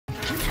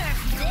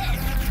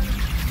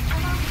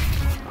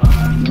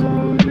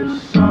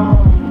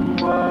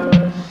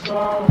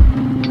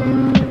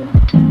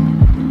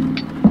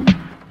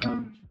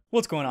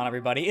What's going on,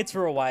 everybody? It's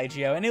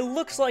YGO, and it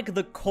looks like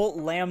the Cult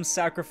Lamb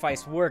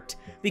sacrifice worked,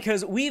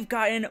 because we've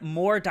gotten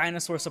more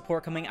dinosaur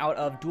support coming out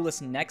of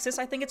Duelist Nexus,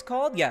 I think it's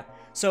called? Yeah.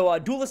 So,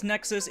 Duelist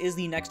Nexus is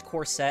the next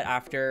core set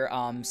after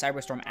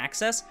Cyberstorm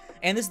Access,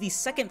 and this is the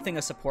second thing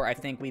of support I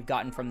think we've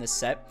gotten from this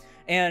set,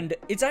 and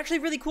it's actually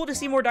really cool to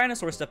see more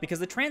dinosaur stuff, because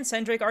the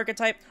Transcendrake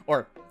archetype,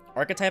 or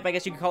archetype, I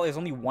guess you could call it. There's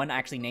only one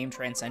actually named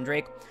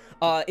Transcendrake.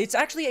 It's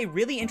actually a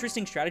really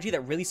interesting strategy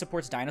that really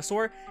supports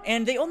Dinosaur,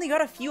 and they only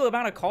got a few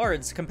amount of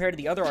cards compared to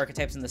the other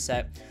archetypes in the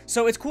set.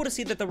 So it's cool to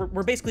see that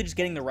we're basically just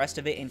getting the rest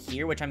of it in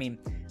here, which, I mean,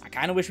 I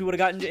kind of wish we would have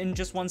gotten in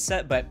just one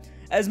set, but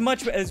as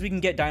much as we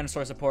can get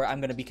Dinosaur support, I'm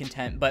going to be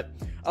content. But,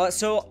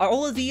 so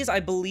all of these, I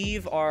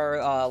believe,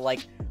 are,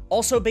 like,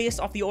 also based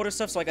off the older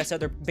stuff. So like I said,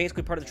 they're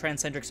basically part of the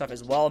Transcendrake stuff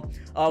as well.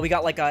 We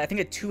got, like, I think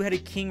a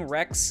two-headed King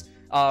Rex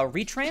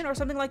retrain or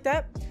something like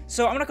that.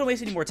 So I'm not gonna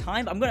waste any more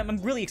time. I'm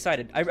really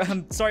excited.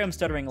 I'm sorry I'm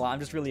stuttering a lot. I'm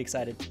just really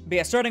excited. But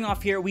yeah, starting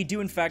off here, we do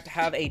in fact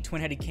have a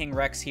twin-headed King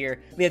Rex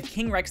here. We have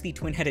King Rex, the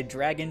twin-headed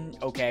dragon.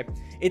 Okay,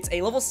 it's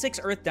a level 6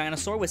 Earth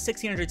dinosaur with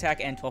 1600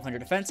 attack and 1200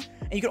 defense,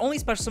 and you can only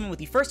special summon with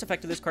the first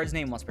effect of this card's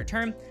name once per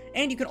turn,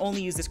 and you can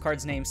only use this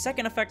card's name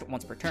second effect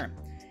once per turn.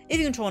 If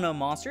you control no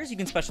monsters, you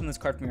can special summon this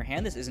card from your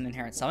hand. This is an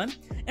inherent summon.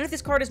 And if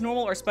this card is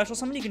normal or special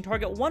summon, you can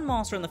target one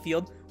monster on the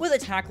field with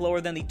attack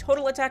lower than the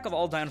total attack of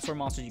all dinosaur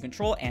monsters you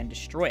control and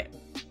destroy it.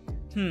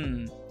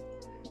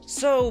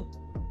 So,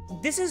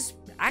 this is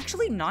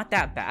actually not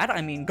that bad.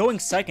 I mean, going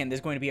second is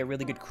going to be a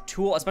really good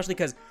tool, especially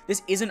because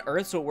this isn't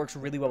Earth, so it works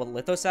really well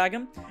with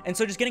Lithosagum. And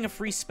so just getting a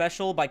free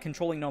special by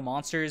controlling no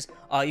monsters,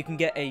 you can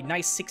get a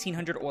nice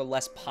 1600 or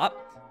less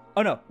pop.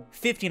 Oh no,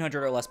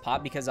 1500 or less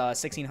pop, because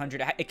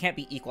 1600, it can't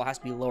be equal, it has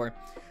to be lower.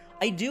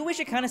 I do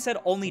wish it kind of said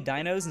only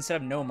dinos instead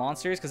of no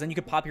monsters, because then you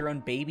could pop your own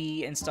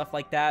baby and stuff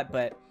like that,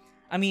 but,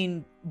 I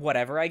mean,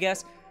 whatever, I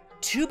guess.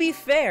 To be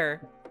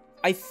fair,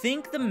 I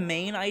think the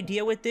main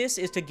idea with this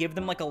is to give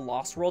them, like, a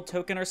Lost World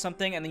token or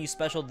something, and then you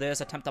special this,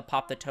 attempt to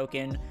pop the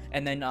token,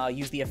 and then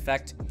use the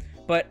effect.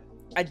 But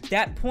at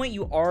that point,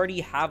 you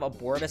already have a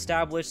board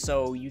established,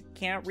 so you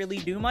can't really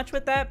do much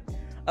with that.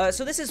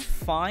 So this is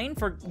fine.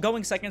 For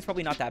going second, it's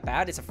probably not that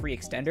bad. It's a free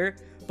extender,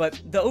 but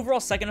the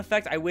overall second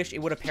effect, I wish it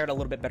would have paired a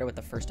little bit better with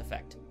the first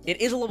effect. It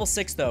is a level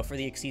 6, though, for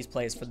the Xyz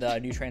plays for the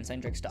new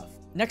Transcendrake stuff.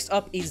 Next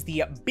up is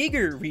the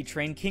bigger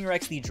retrain, King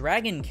Rex the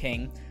Dragon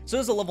King. So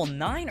this is a level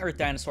 9 Earth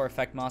Dinosaur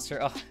effect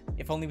monster. Ugh,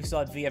 if only we still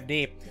had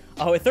VFD.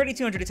 With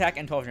 3200 attack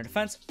and 1200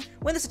 defense.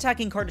 When this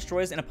attacking card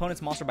destroys an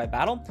opponent's monster by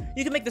battle,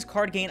 you can make this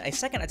card gain a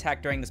second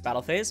attack during this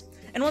battle phase,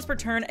 and once per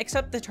turn,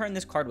 except the turn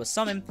this card was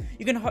summoned,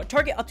 you can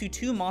target up to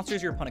 2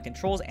 monsters your opponent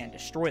controls and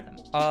destroy them.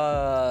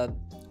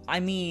 I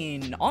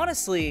mean,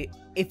 honestly,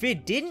 if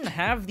it didn't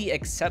have the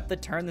except the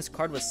turn this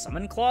card was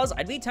summoned clause,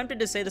 I'd be tempted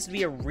to say this would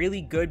be a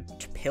really good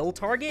pill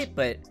target,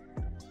 but,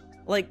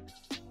 like,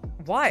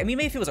 why? I mean,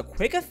 maybe if it was a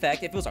quick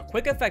effect,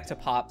 to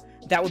pop,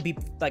 that would be,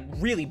 like,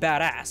 really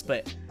badass,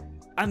 but,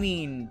 I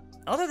mean,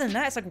 other than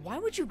that, it's like, why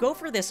would you go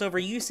for this over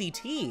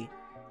UCT?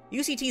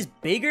 UCT's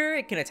bigger,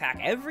 it can attack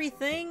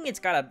everything, it's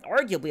got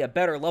arguably a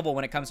better level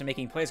when it comes to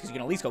making plays, because you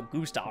can at least go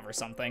Gustav or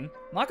something.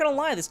 I'm not gonna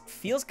lie, this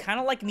feels kind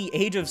of like in the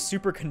age of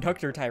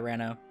Superconductor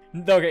Tyranno.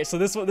 Okay, so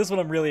this one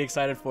I'm really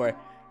excited for.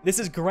 This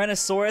is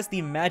Grenosaurus,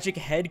 the Magic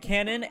Head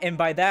Cannon, and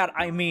by that,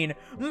 I mean,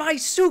 my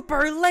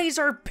super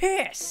laser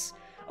piss!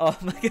 Oh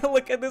my god,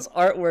 look at this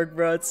artwork,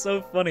 bro, it's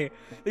so funny.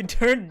 They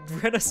turned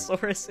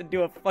Grenosaurus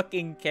into a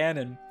fucking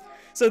cannon.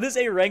 So this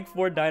is a rank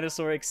 4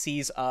 dinosaur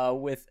Xyz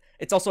with...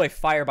 It's also a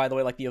fire, by the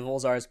way, like the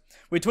Evolzars.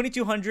 With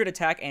 2200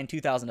 attack and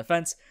 2000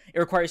 defense, it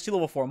requires 2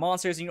 level 4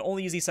 monsters, and you can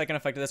only use the second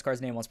effect of this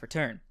card's name once per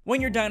turn.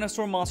 When your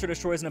dinosaur monster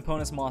destroys an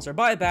opponent's monster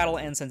by battle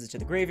and sends it to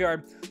the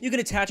graveyard, you can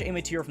attach a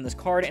material from this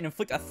card and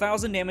inflict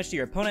 1000 damage to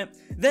your opponent,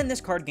 then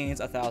this card gains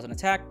 1000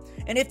 attack,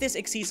 and if this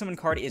Xyz summon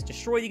card is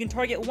destroyed, you can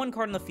target one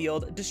card on the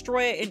field,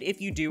 destroy it, and if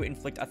you do,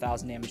 inflict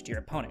 1000 damage to your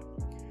opponent.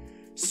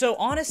 So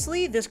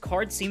honestly, this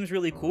card seems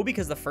really cool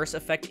because the first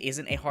effect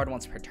isn't a hard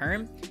once per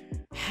turn.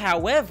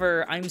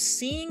 However, I'm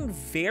seeing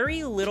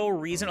very little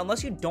reason,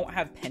 unless you don't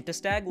have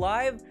Pentastag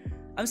live,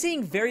 I'm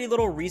seeing very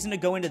little reason to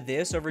go into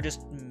this over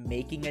just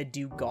making a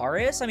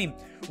Dugaris. I mean,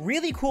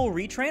 really cool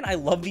retrain. I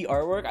love the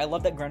artwork. I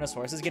love that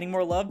Grenosaurus is getting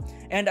more love.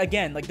 And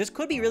again, like, this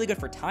could be really good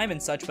for time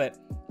and such, but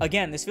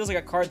again, this feels like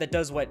a card that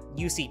does what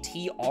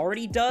UCT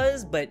already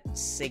does, but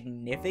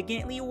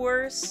significantly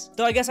worse.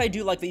 Though I guess I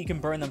do like that you can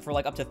burn them for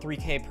like up to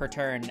 3k per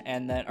turn,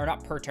 and then, or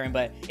not per turn,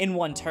 but in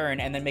one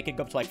turn, and then make it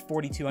go up to like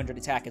 4200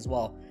 attack as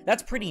well.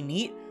 That's pretty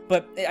neat,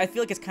 but I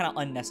feel like it's kind of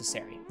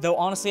unnecessary. Though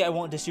honestly, I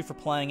won't diss you for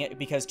playing it,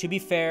 because to be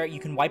fair,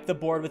 you can wipe the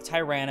board with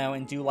Tyranno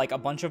and do like a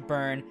bunch of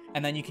burn,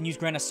 and then you can use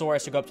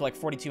Grenosaurus to go up to like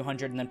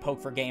 4200 and then poke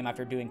for game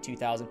after doing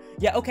 2000.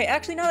 Yeah, okay,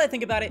 actually, now that I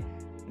think about it,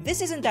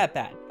 this isn't that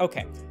bad.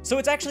 Okay, so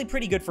it's actually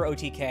pretty good for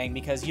OTKing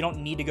because you don't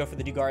need to go for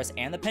the Dugaris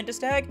and the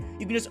Pentastag.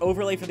 You can just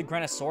overlay for the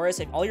Grenosaurus.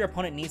 If all your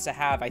opponent needs to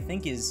have, I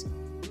think just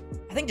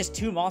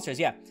 2 monsters.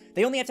 Yeah,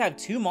 they only have to have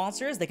 2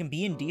 monsters. They can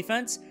be in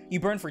defense. You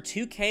burn for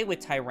 2k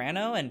with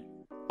Tyranno, and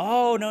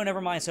oh no,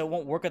 never mind. So it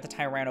won't work with the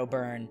Tyranno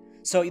burn.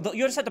 So you'll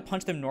just have to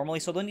punch them normally,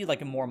 so they'll need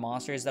like more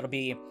monsters. That'll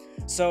be,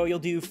 so you'll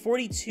do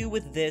 42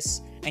 with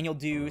this, and you'll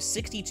do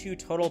 62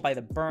 total by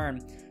the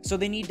burn. So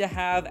they need to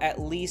have at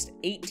least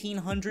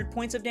 1,800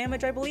 points of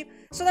damage, I believe.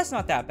 So that's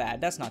not that bad.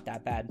 That's not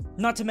that bad.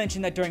 Not to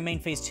mention that during main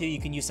phase 2,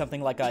 you can use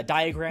something like a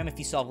diagram. If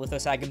you still have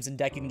Lithosagams in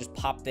deck, you can just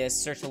pop this,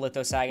 search the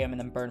Lithosagam, and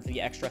then burn for the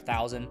extra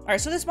 1,000. All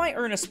right, so this might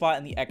earn a spot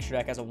in the extra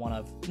deck as a one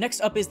of.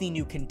 Next up is the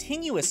new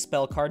continuous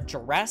spell card,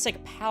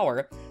 Jurassic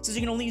Power. Says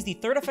you can only use the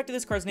third effect of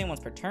this card's name once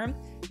per turn.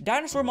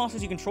 Dinosaur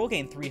monsters you control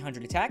gain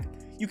 300 attack.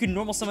 You can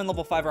normal summon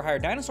level 5 or higher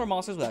dinosaur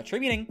monsters without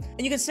tributing,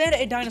 and you can send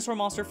a dinosaur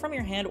monster from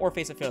your hand or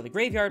face a field of the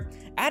graveyard.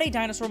 Add a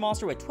dinosaur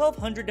monster with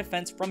 1,200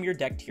 defense from your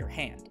deck to your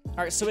hand.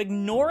 Alright, so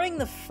ignoring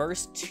the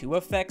first two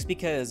effects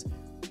because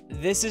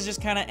this is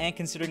just kind of, and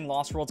considering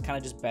Lost World's kind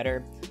of just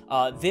better.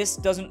 This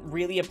doesn't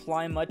really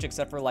apply much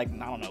except for, like,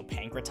 I don't know,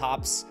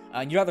 Pankratops.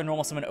 You'd either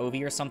normal summon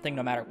Ovi or something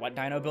no matter what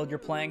dino build you're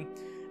playing.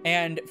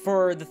 And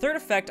for the third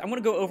effect, I'm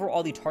going to go over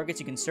all the targets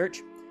you can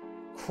search.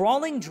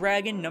 Crawling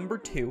Dragon number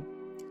 2.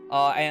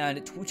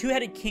 And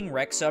two-headed King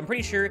Rex, so I'm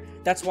pretty sure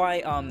that's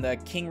why the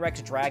King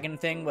Rex Dragon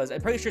thing was,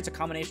 I'm pretty sure it's a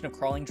combination of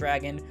Crawling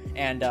Dragon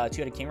and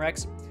two-headed King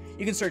Rex.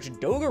 You can search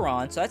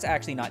Dogoron, so that's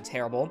actually not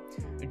terrible.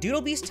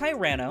 Doodle Beast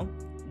Tyranno,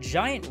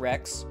 Giant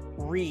Rex,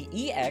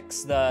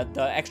 Re-EX, the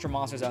extra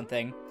Monster Zone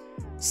thing,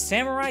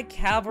 Samurai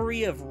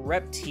Cavalry of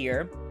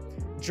Reptier,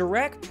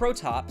 Jirac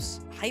Protops,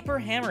 Hyper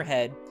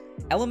Hammerhead,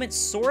 Element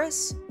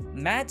Saurus,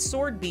 Mad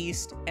Sword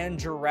Beast, and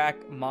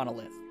Jirac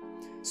Monolith.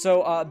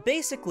 So,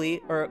 basically,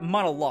 or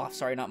Monolith,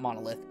 sorry, not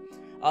Monolith.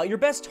 Your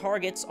best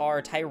targets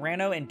are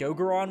Tyranno and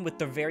Dogoron with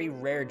the very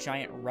rare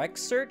Giant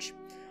Rex search.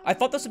 I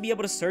thought this would be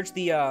able to search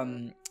the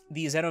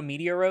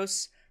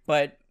Xenometeoros,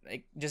 but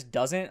it just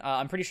doesn't.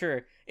 I'm pretty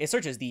sure it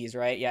searches these,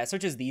 right? Yeah, it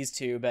searches these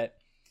two, but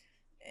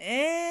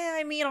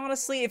I mean,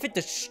 honestly, if it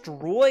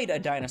destroyed a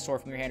dinosaur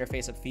from your hand or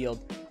face-up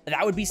field,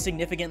 that would be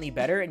significantly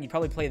better, and you'd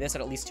probably play this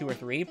at least 2 or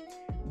 3.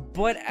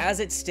 But as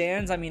it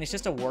stands, I mean, it's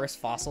just a worse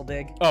fossil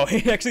dig. Oh,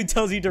 it actually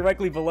tells you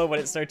directly below what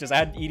it searches. I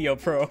had EDO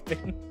Pro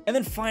open. And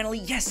then finally,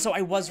 yes, so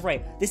I was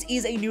right. This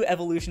is a new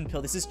evolution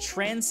pill. This is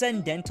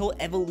Transcendental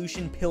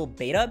Evolution Pill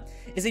Beta.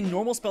 It's a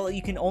normal spell that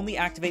you can only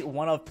activate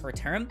 1 of per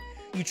turn.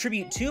 You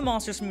tribute 2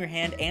 monsters from your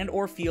hand and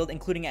or field,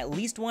 including at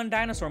least 1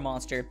 dinosaur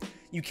monster.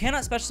 You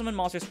cannot special summon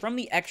monsters from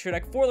the extra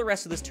deck for the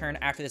rest of this turn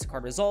after this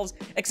card resolves,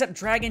 except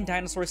dragon,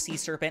 dinosaur, sea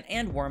serpent,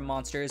 and worm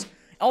monsters.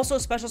 Also,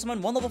 special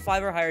summon 1 level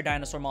 5 or higher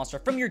dinosaur monster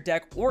from your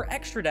deck or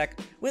extra deck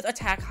with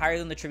attack higher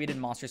than the tributed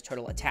monster's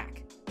total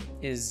attack.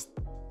 Is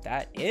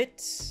that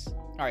it?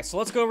 Alright, so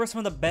let's go over some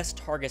of the best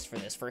targets for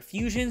this. For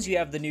fusions, you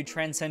have the new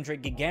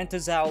Transcendric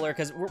Gigantozauler,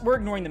 because we're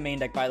ignoring the main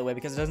deck, by the way,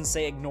 because it doesn't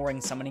say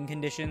ignoring summoning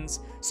conditions,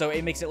 so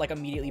it makes it, like,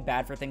 immediately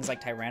bad for things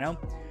like Tyranno.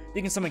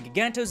 You can summon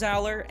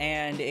Gigantozauler,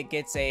 and it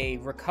gets a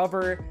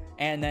Recover,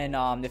 and then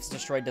if it's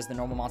destroyed, does the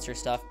normal monster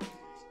stuff.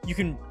 You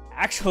can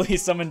actually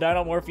summon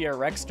Dinomorphia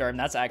Rexterm.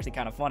 That's actually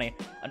kind of funny.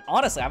 And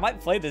honestly, I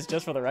might play this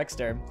just for the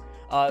Rexterm.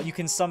 You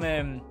can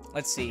summon,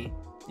 let's see,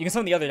 you can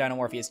summon the other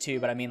Dinomorphias too,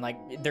 but I mean,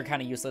 like, they're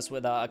kind of useless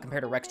with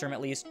compared to Rexterm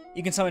at least.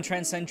 You can summon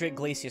Transcendric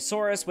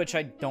Glaciosaurus, which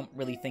I don't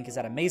really think is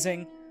that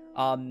amazing.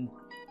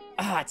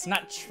 It's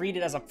not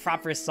treated as a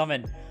proper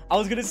summon. I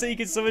was gonna say you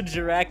can summon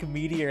Jirac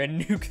Meteor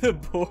and nuke the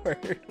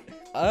board.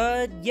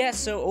 Yeah,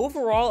 so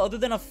overall, other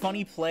than a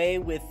funny play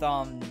with,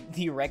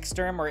 the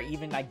Rexterm, or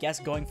even, I guess,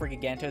 going for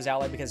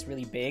Gigantozauler because it's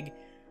really big,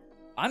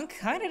 I'm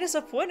kind of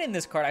disappointed in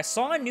this card. I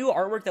saw a new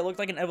artwork that looked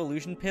like an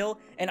evolution pill,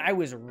 and I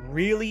was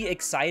really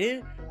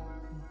excited,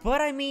 but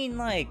I mean,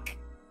 like,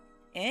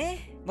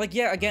 Like,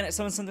 yeah, again, it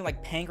summons something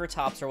like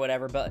Pankratops or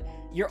whatever, but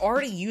you're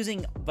already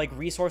using, like,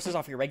 resources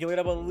off your regular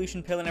double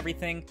evolution pill and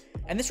everything,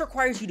 and this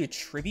requires you to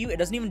tribute. It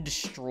doesn't even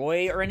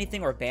destroy or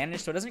anything or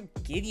banish, so it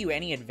doesn't give you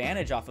any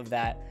advantage off of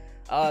that.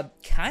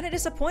 Kind of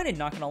disappointed,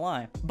 not gonna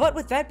lie. But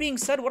with that being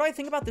said, what do I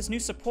think about this new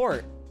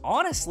support?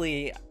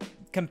 Honestly,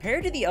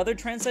 compared to the other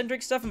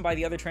Transcendric stuff, and by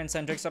the other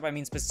Transcendric stuff, I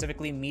mean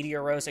specifically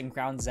Meteoros and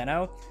Ground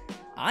Zeno,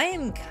 I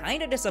am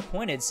kind of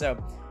disappointed. So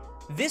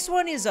this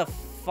one is a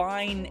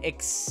fine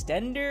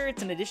extender.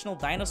 It's an additional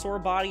dinosaur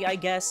body, I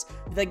guess.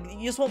 Like,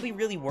 you just won't be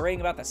really worrying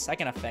about the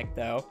second effect,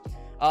 though.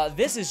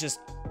 This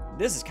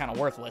is kind of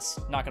worthless,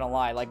 not gonna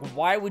lie. Like,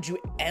 why would you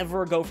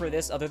ever go for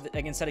this other than,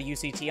 like, instead of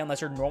UCT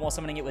unless you're normal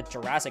summoning it with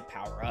Jurassic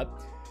power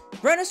up?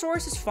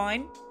 Brontosaurus is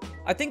fine.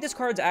 I think this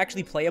card's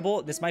actually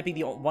playable. This might be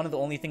one of the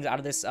only things out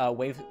of this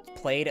wave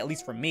played, at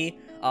least for me.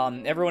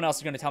 Everyone else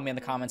is going to tell me in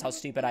the comments how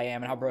stupid I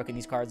am and how broken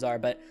these cards are,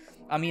 but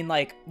I mean,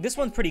 like, this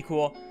one's pretty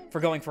cool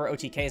for going for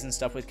OTKs and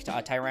stuff with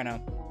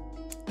Tyranno.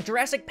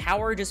 Jurassic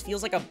Power just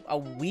feels like a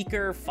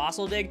weaker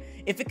fossil dig.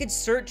 If it could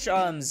search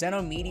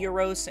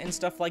Xenometeoros and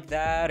stuff like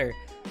that, or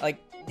like,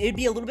 it'd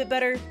be a little bit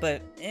better,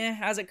 but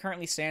as it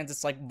currently stands,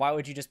 it's like, why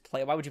would you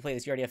play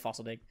this? You already have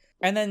fossil dig.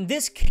 And then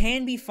this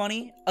can be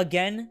funny.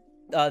 Again,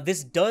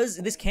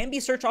 This can be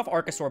search off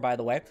Archosaur, by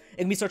the way. It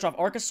can be search off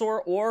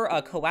Archosaur or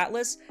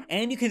Coatlas,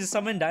 and you can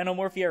summon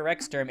Dinomorphia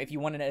Rexterm if you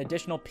want an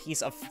additional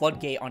piece of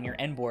Floodgate on your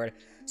end board.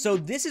 So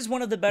this is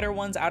one of the better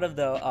ones out of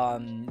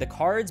the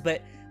cards,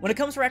 but when it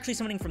comes to actually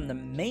summoning from the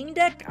main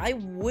deck, I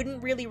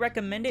wouldn't really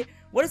recommend it.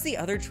 What does the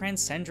other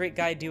Transcendrake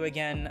guy do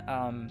again?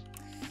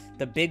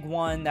 The big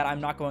one that I'm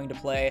not going to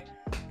play.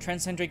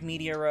 Transcendrake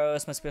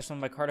Meteoros, must special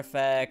summon by card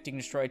effect. You can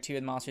destroy 2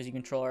 of the monsters you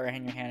control or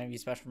in your hand if you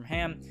special from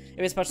hand. If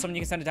it's special summon,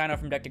 you can send a Dino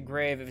from deck to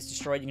grave. If it's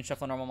destroyed, you can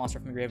shuffle a normal monster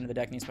from your grave into the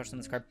deck and you special summon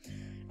this card.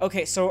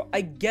 Okay, so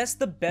I guess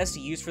the best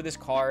use for this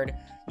card,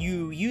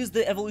 you use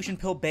the Evolution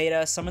Pill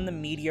Beta, summon the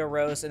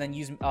Meteoros, and then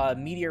use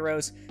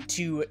Meteoros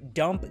to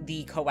dump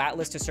the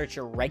Coatlas to search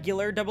your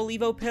regular Double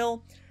Evo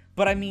Pill.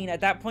 But I mean,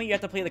 at that point, you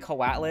have to play the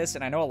Coatlas,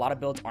 and I know a lot of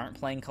builds aren't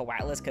playing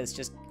Coatlas because it's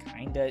just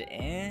kinda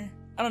eh.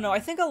 I don't know, I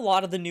think a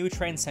lot of the new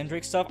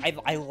Transcendrake stuff,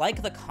 I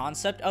like the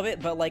concept of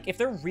it, but like, if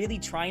they're really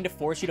trying to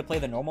force you to play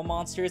the normal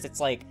monsters, it's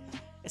like,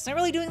 it's not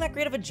really doing that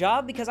great of a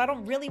job because I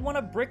don't really want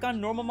to brick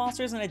on normal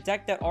monsters in a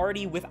deck that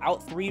already,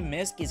 without 3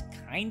 Misk, is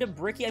kind of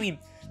bricky. I mean,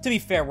 to be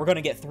fair, we're going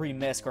to get 3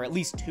 Misk, or at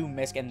least 2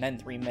 Misk and then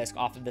 3 Misk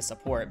off of the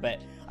support, but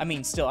I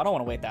mean, still, I don't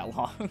want to wait that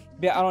long. But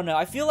yeah, I don't know.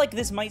 I feel like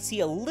this might see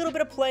a little bit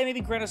of play,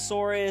 maybe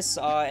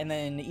Granosaurus, and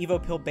then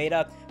Evo Pill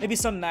Beta. Maybe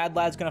some Mad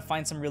Lad's going to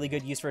find some really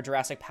good use for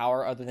Jurassic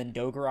Power other than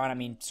Dogoron. I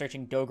mean,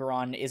 searching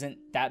Dogoron isn't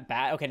that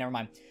bad. Okay, never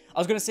mind. I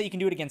was going to say you can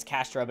do it against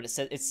Castro, but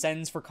it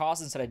sends for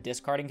cost instead of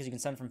discarding because you can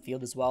send from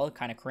field as well.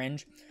 Kind of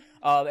cringe.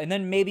 And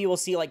then maybe we'll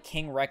see like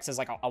King Rex as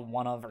like a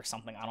one of or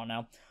something. I don't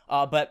know.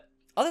 But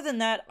other than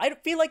that, I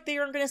feel like they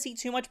aren't going to see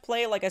too much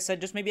play. Like I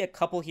said, just maybe a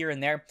couple here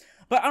and there.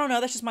 But I don't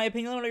know, that's just my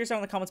opinion. Let me know your thoughts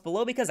in the comments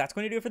below because that's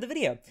going to do it for the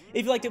video.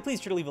 If you liked it,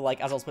 please try to leave a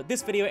like, as I'll split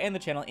this video and the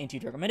channel into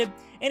recommended.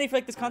 And if you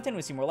like this content and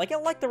want to see more like it,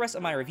 like the rest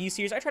of my review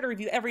series, I try to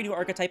review every new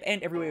archetype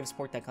and every wave of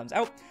support that comes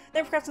out.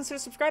 Then perhaps consider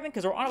subscribing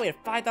because we're on our way to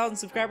 5,000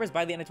 subscribers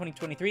by the end of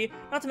 2023.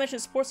 Not to mention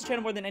it supports the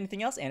channel more than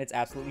anything else, and it's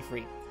absolutely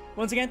free.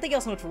 Once again, thank you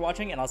all so much for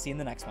watching, and I'll see you in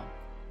the next one.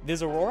 This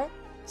is Aurora,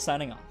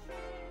 signing off.